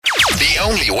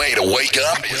only way to wake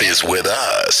up is with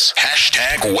us.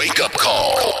 Hashtag wake up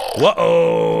call.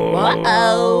 Whoa.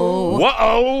 Whoa.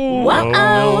 Whoa.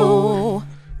 Whoa.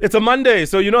 It's a Monday,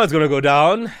 so you know it's going to go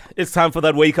down. It's time for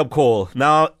that wake-up call.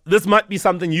 Now, this might be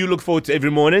something you look forward to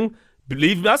every morning.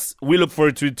 Believe us, we look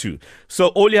forward to it too. So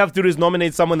all you have to do is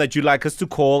nominate someone that you'd like us to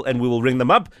call, and we will ring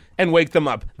them up and wake them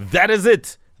up. That is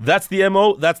it. That's the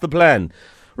MO. That's the plan.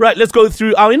 Right, let's go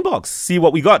through our inbox, see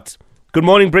what we got. Good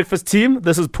morning, breakfast team.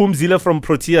 This is Phumzile from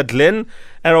Protea Glen,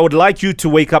 and I would like you to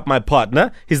wake up my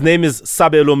partner. His name is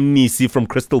Sabelo Mnisi from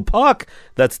Crystal Park.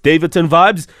 That's Davidson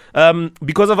vibes.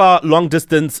 Because of our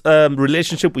long-distance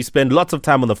relationship, we spend lots of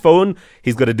time on the phone.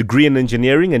 He's got a degree in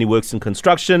engineering, and he works in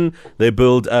construction. They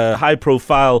build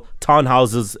high-profile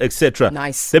townhouses, etc.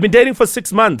 Nice. They've been dating for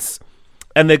 6 months.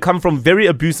 And they come from very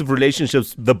abusive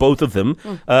relationships, the both of them.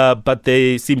 But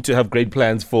they seem to have great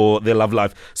plans for their love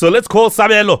life. So let's call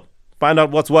Sabelo. Find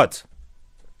out what's what.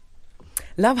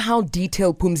 Love how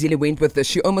detailed Phumzile went with this.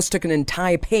 She almost took an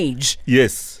entire page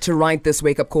Yes. to write this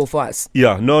wake-up call for us.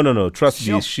 Yeah. No. Trust me.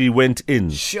 Sure. She went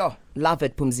in. Sure. Love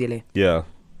it, Phumzile. Yeah.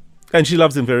 And she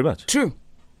loves him very much. True.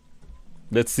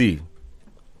 Let's see.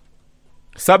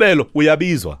 Sabelo,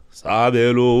 uyabizwa.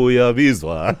 Sabelo,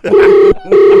 uyabizwa.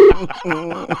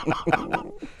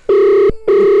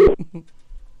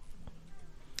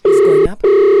 He's going up.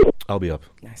 I'll be up.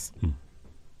 Nice.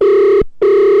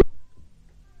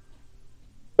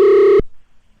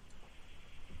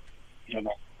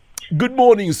 Good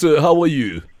morning, sir. How are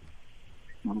you?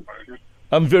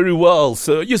 I'm very well,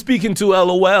 sir. You're speaking to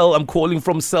LOL. I'm calling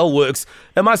from Cellworks.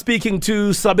 Am I speaking to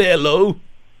Sabelo?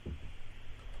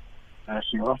 Yes,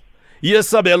 you are. Yes,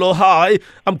 Sabelo. Hi.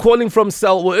 I'm calling from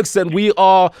Cellworks, and we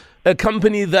are a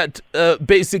company that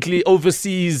basically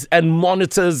oversees and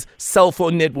monitors cell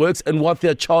phone networks and what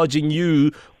they're charging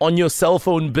you on your cell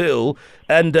phone bill.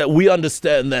 And we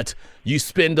understand that you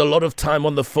spend a lot of time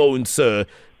on the phone, sir,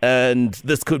 and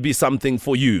this could be something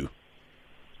for you.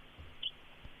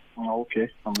 Oh, okay,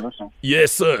 I'm listening.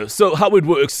 Yes, sir. So how it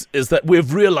works is that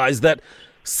we've realized that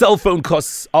cell phone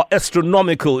costs are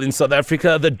astronomical in South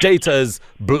Africa. The data is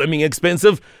blooming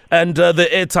expensive, and the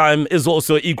airtime is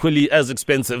also equally as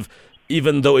expensive,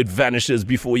 even though it vanishes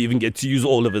before you even get to use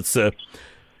all of it, sir.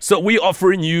 So we're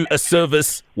offering you a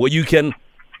service where you can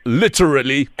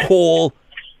literally call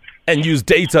and use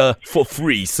data for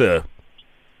free, sir.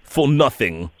 For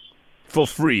nothing. For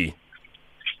free.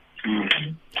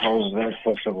 How is that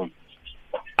possible?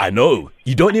 I know.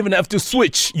 You don't even have to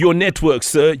switch your network,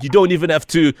 sir. You don't even have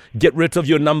to get rid of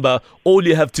your number. All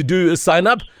you have to do is sign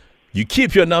up. You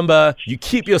keep your number, you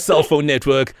keep your cell phone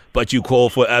network, but you call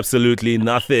for absolutely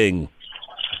nothing.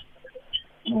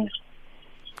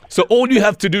 So all you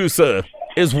have to do, sir,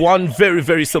 is one very,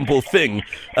 very simple thing.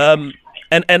 And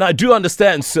I do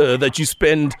understand, sir, that you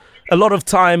spend a lot of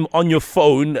time on your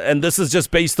phone, and this is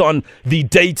just based on the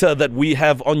data that we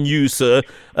have on you, sir.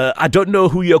 I don't know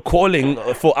who you're calling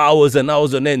for hours and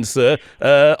hours on end, sir.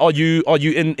 Are you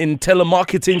in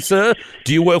telemarketing, sir?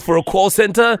 Do you work for a call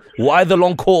center? Why the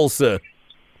long call, sir?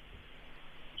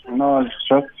 No, it's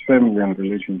just family and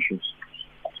relationships.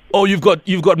 Oh, you've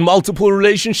got multiple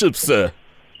relationships, sir.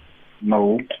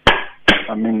 No.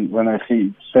 I mean, when I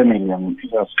say family, I'm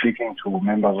just speaking to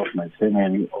members of my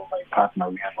family or my partner.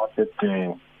 We are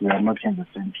not in the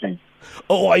same place.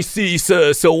 Oh, I see,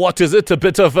 sir. So what is it? A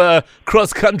bit of a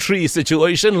cross-country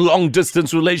situation,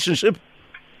 long-distance relationship?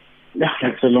 Yeah,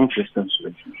 it's a long-distance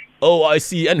relationship. Oh, I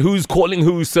see. And who's calling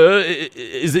who, sir?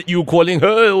 Is it you calling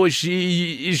her, or is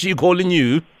she calling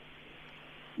you?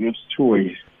 It's two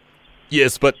ways.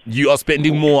 Yes, but you are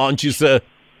spending more, aren't you, sir?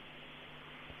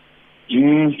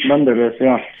 Nonetheless,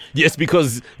 yeah. Yes,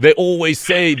 because they always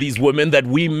say, these women, that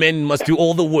we men must do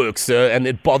all the work, sir, and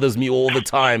it bothers me all the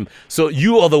time. So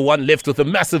you are the one left with a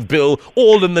massive bill,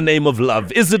 all in the name of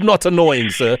love. Is it not annoying,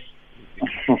 sir?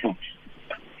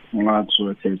 Not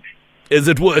worth it. Is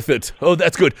it worth it? Oh,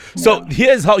 that's good. So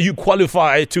here's how you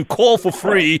qualify to call for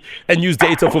free and use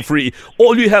data for free.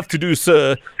 All you have to do,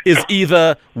 sir, is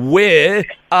either wear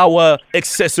our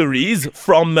accessories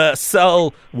from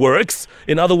Cellworks.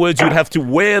 In other words, you'd have to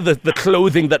wear the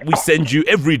clothing that we send you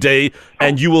every day,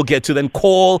 and you will get to then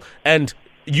call and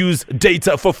use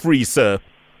data for free, sir.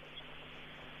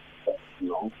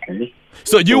 Okay.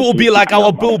 So you will be like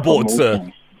our billboard,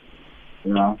 sir.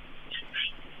 Yeah.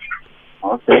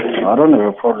 Okay. I don't have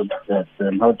a problem with that.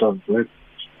 Then how does it work?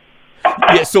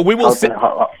 Yeah, so we will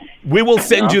we will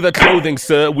send Yeah. you the clothing,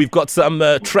 sir. We've got some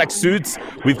tracksuits,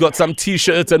 we've got some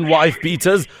t-shirts and wife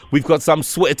beaters, we've got some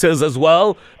sweaters as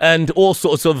well, and all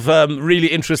sorts of really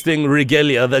interesting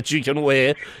regalia that you can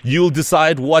wear. You'll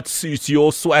decide what suits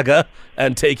your swagger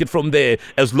and take it from there.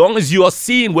 As long as you are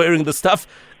seen wearing the stuff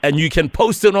and you can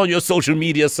post it on your social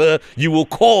media, sir, you will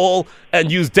call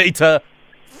and use data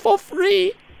for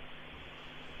free.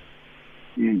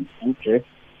 Okay.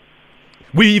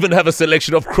 We even have a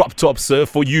selection of crop tops, sir,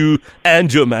 for you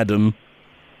and your madam.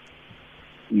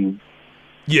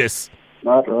 Yes.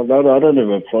 I don't have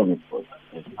a problem for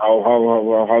that.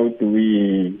 How do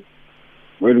we?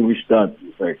 Where do we start?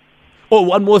 Like, Oh,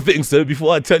 one more thing, sir,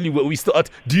 before I tell you where we start.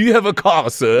 Do you have a car,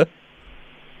 sir?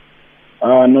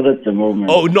 not at the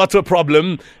moment. Oh, not a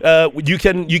problem. You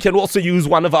can also use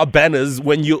one of our banners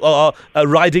when you are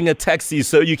riding a taxi.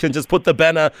 So you can just put the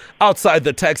banner outside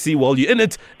the taxi while you're in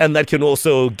it, and that can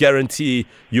also guarantee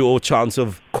your chance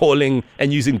of calling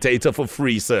and using data for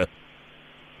free, sir.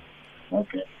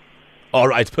 Okay. All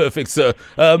right, perfect, sir.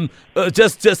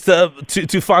 Just to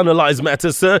finalize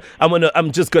matters, sir,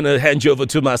 I'm just gonna hand you over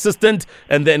to my assistant,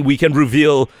 and then we can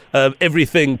reveal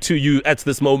everything to you at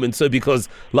this moment, sir. Because,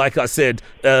 like I said,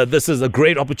 this is a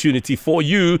great opportunity for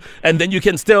you, and then you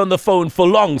can stay on the phone for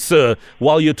long, sir,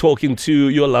 while you're talking to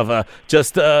your lover.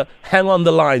 Just hang on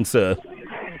the line, sir.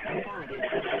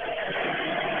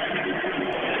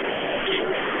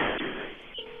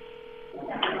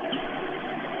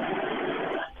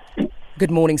 Good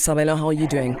morning, Sabelo. How are you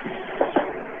doing?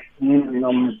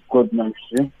 I'm good, thanks.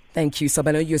 Thank you,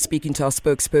 Sabelo. You're speaking to our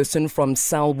spokesperson from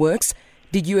Salworks.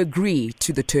 Did you agree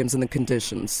to the terms and the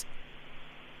conditions?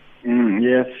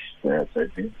 Yes, I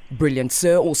did. Brilliant,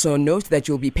 sir. Also note that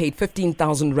you'll be paid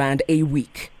 15,000 Rand a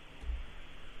week.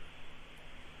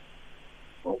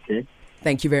 Okay.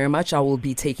 Thank you very much. I will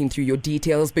be taking through your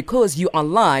details because you are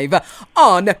live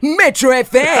on Metro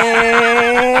FM.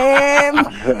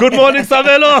 Good morning,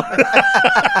 Sabelo.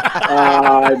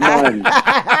 Man.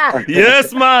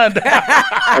 Yes, man. Thank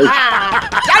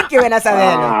you,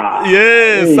 Sabelo.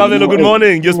 Yes, Hey, Sabelo, good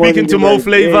morning. You're good morning, speaking to good Mo morning.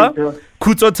 Flavor, Hey,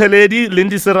 Kuto Teledi,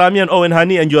 Lindy Serami, and Owen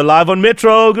Honey, and you're live on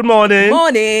Metro. Good morning.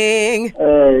 Morning.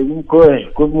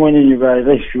 Good morning, you guys.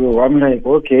 Sure. I'm like,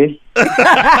 okay.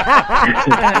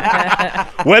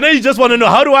 When you just want to know,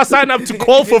 how do I sign up to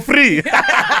call for free? Yo,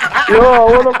 I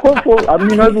want to call for. I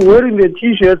mean, I'll be wearing the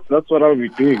t-shirts. That's what I'll be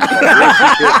doing. Why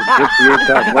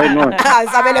not?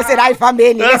 Sabelo said, "Hi,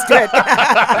 family. Let's do it."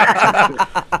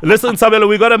 Listen, Sabelo,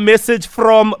 we got a message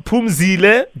from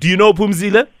Pumzile. Do you know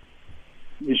Pumzile?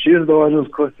 She's the one who's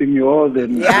costing you all the.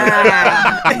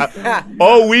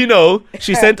 Oh, we know.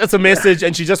 She sent us a message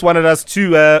and she just wanted us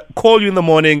to call you in the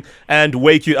morning and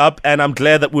wake you up. And I'm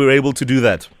glad that we were able to do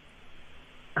that.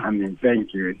 I mean,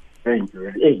 thank you. Thank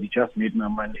you. Hey, you just made my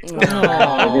money.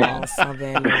 Oh,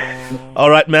 Sabelo.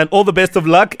 All right, man. All the best of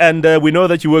luck. And we know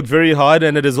that you work very hard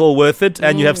and it is all worth it.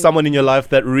 And you have someone in your life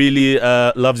that really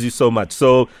loves you so much.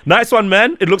 So nice one,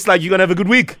 man. It looks like you're going to have a good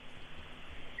week.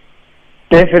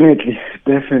 Definitely.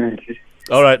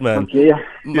 All right, man. Okay, yeah.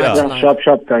 Yeah.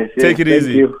 Sharp, guys. Yeah, Take it thank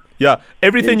easy. You. Yeah,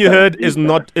 everything you Yes, heard yes,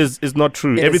 is not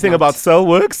true. It is Everything not. about cell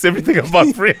works. Everything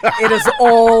about free. It is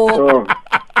all So,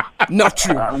 not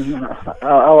true. I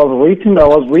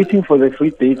was waiting for the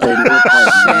free data.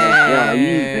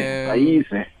 Yeah,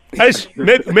 easy. Aish,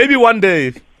 maybe one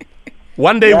day.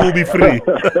 One day we'll be free.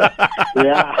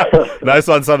 Yeah. Nice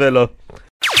one, Sabelo.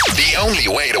 The only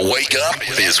way to wake up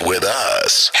is with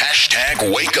us.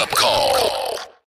 #WakeUpCall.